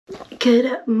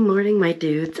Good morning, my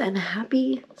dudes, and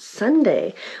happy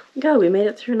Sunday. God, we made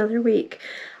it through another week.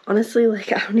 Honestly,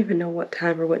 like, I don't even know what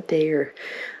time or what day or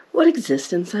what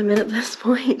existence I'm in at this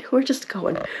point. We're just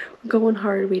going. We're going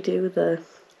hard. We do the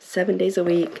 7 days a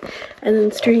week and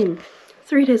then stream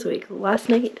 3 days a week. Last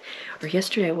night, or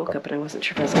yesterday, I woke up and I wasn't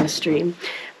sure if I was going to stream,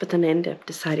 but then I ended up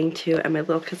deciding to, and my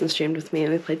little cousin streamed with me,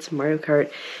 and we played some Mario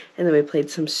Kart, and then we played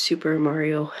some Super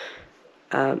Mario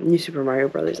New Super Mario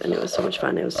Brothers, and it was so much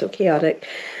fun. It was so chaotic,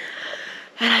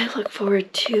 and I look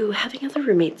forward to having other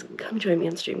roommates come join me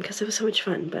on stream because it was so much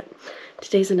fun. But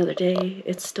today's another day.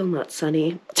 It's still not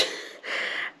sunny,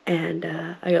 and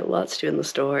I got lots to do in the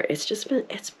store.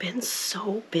 It's been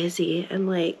so busy, and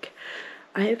like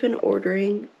I have been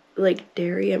ordering like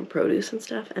dairy and produce and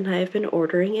stuff, and I have been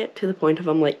ordering it to the point of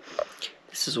I'm like,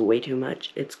 this is way too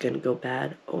much. It's gonna go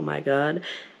bad. Oh my god.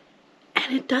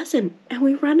 And it doesn't, and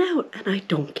we run out, and I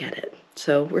don't get it.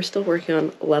 So we're still working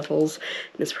on levels,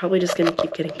 and it's probably just going to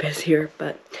keep getting busier,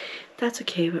 but that's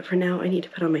okay. But for now, I need to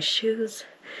put on my shoes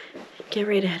and get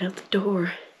ready to head out the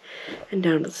door and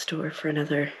down to the store for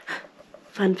another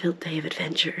fun-filled day of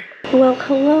adventure. Well,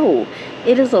 hello.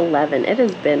 It is 11. It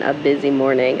has been a busy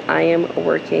morning. I am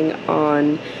working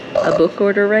on a book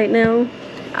order right now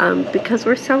because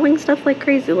we're selling stuff like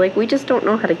crazy. Like, we just don't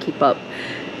know how to keep up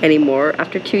anymore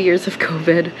after 2 years of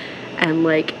COVID and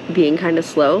like being kind of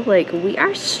slow. Like, we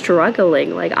are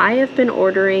struggling. Like, I have been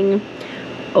ordering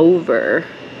over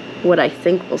what I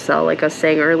think will sell, like I was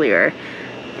saying earlier,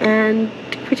 and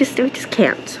we just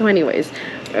can't. So anyways,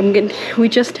 we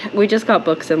just got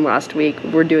books in last week.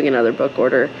 We're doing another book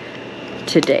order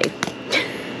today.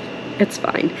 It's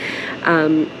fine.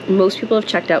 Most people have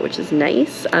checked out, which is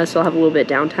nice, so I'll have a little bit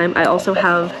of downtime. I also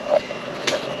have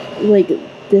like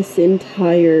this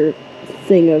entire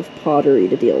thing of pottery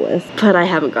to deal with, but I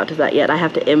haven't got to that yet. I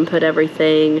have to input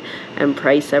everything and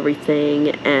price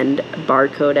everything and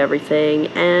barcode everything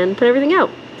and put everything out,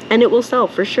 and it will sell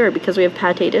for sure because we have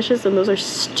pate dishes and those are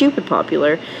stupid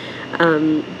popular.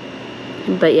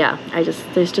 But yeah,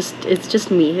 it's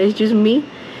just me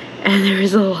and there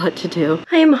is a lot to do.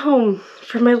 I am home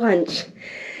for my lunch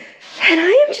and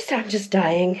I'm just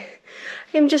dying.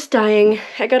 I'm just dying.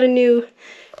 I got a new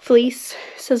fleece.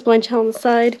 It says Blanchell on the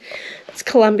side. It's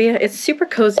Columbia. It's super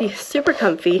cozy, super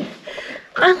comfy.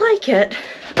 I like it.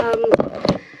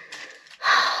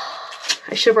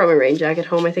 I should have brought my rain jacket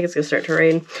home. I think it's gonna start to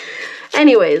rain.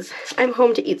 Anyways, I'm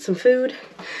home to eat some food.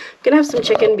 I'm gonna have some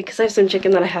chicken because I have some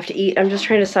chicken that I have to eat. I'm just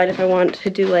trying to decide if I want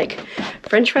to do like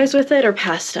French fries with it or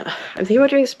pasta. I'm thinking about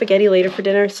doing spaghetti later for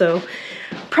dinner, so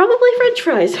probably French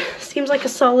fries. Seems like a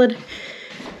solid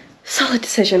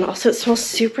decision. Also, it smells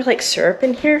super like syrup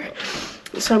in here,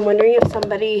 so I'm wondering if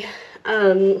somebody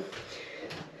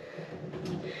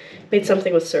made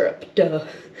something with syrup. Duh.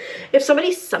 If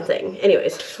something.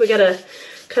 Anyways, we gotta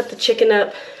cut the chicken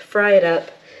up, fry it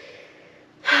up,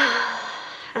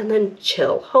 and then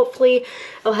chill. Hopefully,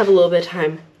 I'll have a little bit of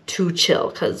time to chill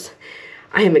because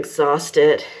I am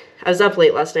exhausted. I was up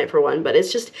late last night for one, but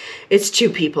it's too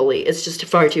people-y. It's just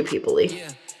far too people-y.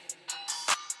 Yeah.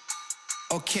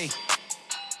 Okay.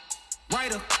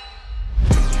 Right up.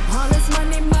 All this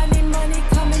money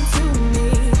coming to me.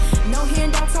 No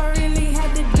handouts, I really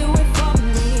had to do it for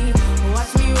me.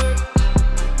 Watch me work.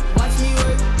 Watch me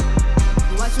work.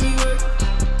 Watch me work.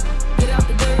 Get out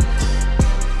the dirt.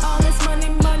 All this money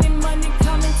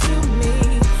coming to me.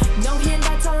 No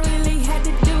handouts, I really had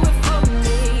to do it for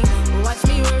me. Watch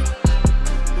me work.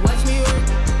 Watch me work.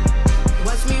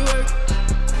 Watch me work.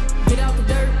 Get out the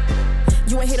dirt.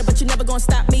 You ain't hater, but you never gonna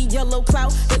stop me. Yellow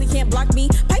clout really can't block me.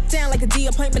 Pipe down like a D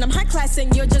appointment. I'm high class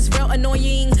and you're just real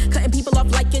annoying. Cutting people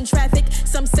off like in traffic.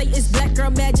 Some say it's black girl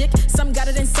magic. Some got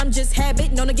it and some just have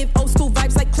it. Known to give old school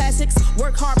vibes like classics.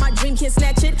 Work hard, my dream can't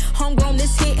snatch it. Homegrown,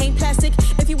 this here ain't plastic.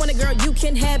 If you want a girl, you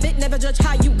can have it. Never judge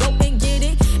how you go and get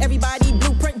it. Everybody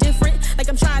blueprint different. Like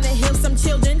I'm trying to heal some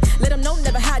children. Let them know,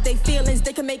 never hide their feelings.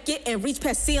 They can make it and reach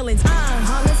past ceilings.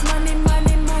 All this money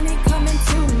coming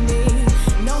to me.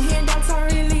 No handouts, I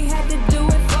really had to do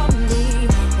it for me.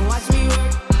 Watch me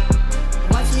work.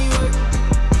 Watch me work.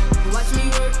 Watch me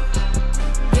work.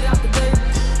 Get out the dirt.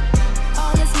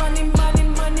 All this money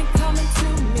coming to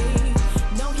me.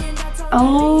 No handouts,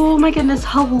 oh my goodness,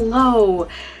 hello.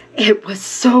 It was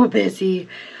so busy.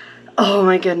 Oh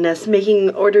my goodness,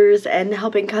 making orders and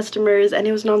helping customers, and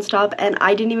it was nonstop, and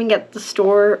I didn't even get the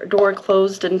store door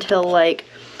closed until like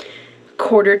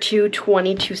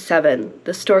 7:45 to 7.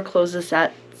 The store closes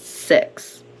at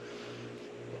 6.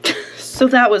 So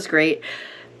that was great.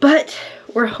 But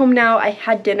we're home now. I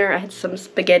had dinner. I had some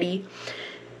spaghetti.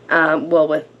 Well,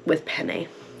 with penne.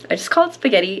 I just call it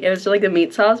spaghetti. It was like the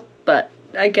meat sauce, but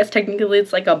I guess technically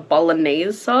it's like a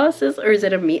bolognese sauce, or is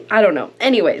it a meat? I don't know.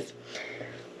 Anyways,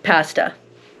 pasta,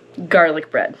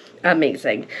 garlic bread,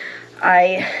 amazing.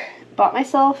 I bought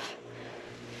myself,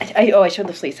 I showed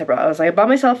the fleece I brought. I bought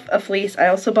myself a fleece. I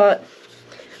also bought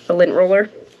a lint roller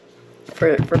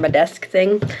for my desk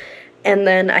thing. And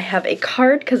then I have a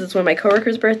card because it's one of my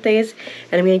coworkers' birthdays,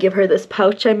 and I'm going to give her this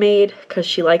pouch I made because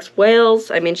she likes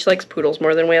whales. I mean, she likes poodles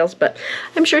more than whales, but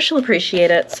I'm sure she'll appreciate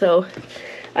it. So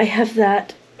I have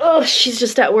that. Oh, she's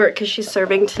just at work because she's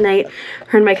serving tonight.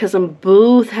 Her and my cousin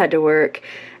both had to work,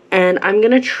 and I'm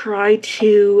going to try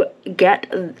to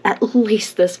get at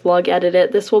least this vlog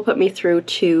edited. This will put me through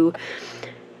to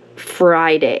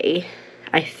Friday,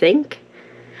 I think.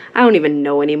 I don't even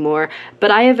know anymore,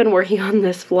 but I have been working on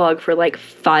this vlog for like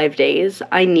 5 days.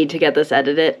 I need to get this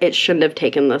edited. It shouldn't have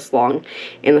taken this long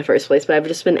in the first place, but I've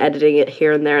just been editing it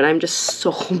here and there, and I'm just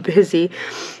so busy.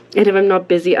 And if I'm not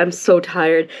busy, I'm so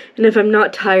tired. And if I'm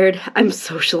not tired, I'm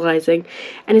socializing.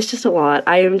 And it's just a lot.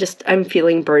 I'm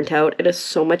feeling burnt out. It is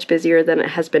so much busier than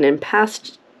it has been in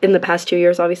the past 2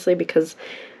 years, obviously, because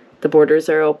the borders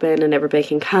are open and everybody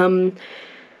can come.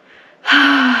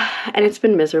 And it's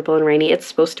been miserable and rainy. It's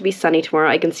supposed to be sunny tomorrow.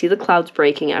 I can see the clouds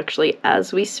breaking actually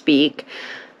as we speak.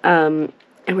 And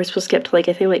we're supposed to get to like,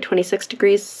 I think like 26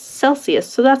 degrees Celsius.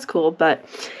 So that's cool. But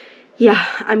yeah,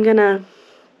 I'm gonna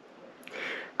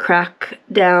crack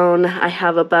down. I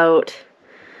have about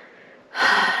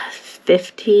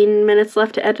 15 minutes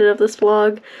left to edit of this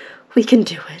vlog. We can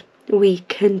do it. We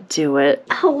can do it.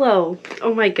 Hello.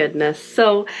 Oh my goodness.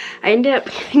 So I ended up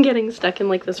getting stuck in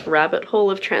like this rabbit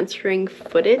hole of transferring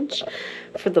footage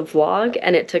for the vlog,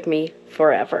 and it took me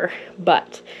forever.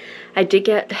 But I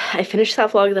finished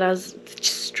that vlog that I was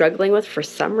struggling with for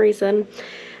some reason.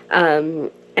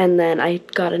 And then I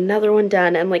got another one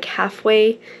done, and like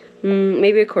halfway,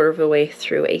 maybe a quarter of the way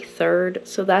through a third,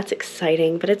 so that's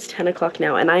exciting. But it's 10 o'clock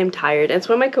now and I am tired. And it's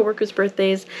one of my coworkers'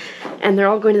 birthdays and they're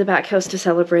all going to the back house to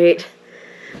celebrate,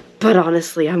 but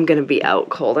honestly I'm gonna be out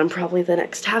cold. I'm probably the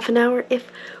next half an hour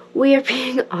if we are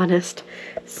being honest.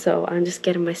 So I'm just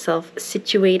getting myself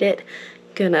situated.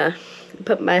 Gonna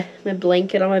put my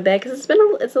blanket on my bed because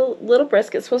it's a little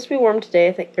brisk. It's supposed to be warm today,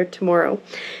 I think, or tomorrow.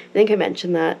 I think I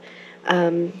mentioned that.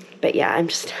 But yeah, I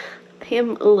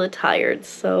am a little tired.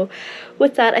 So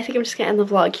with that, I think I'm just gonna end the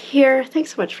vlog here.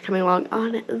 Thanks so much for coming along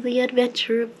on the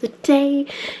adventure of the day,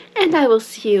 and I will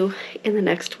see you in the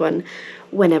next one,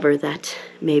 whenever that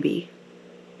may be.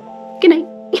 Good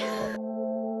night.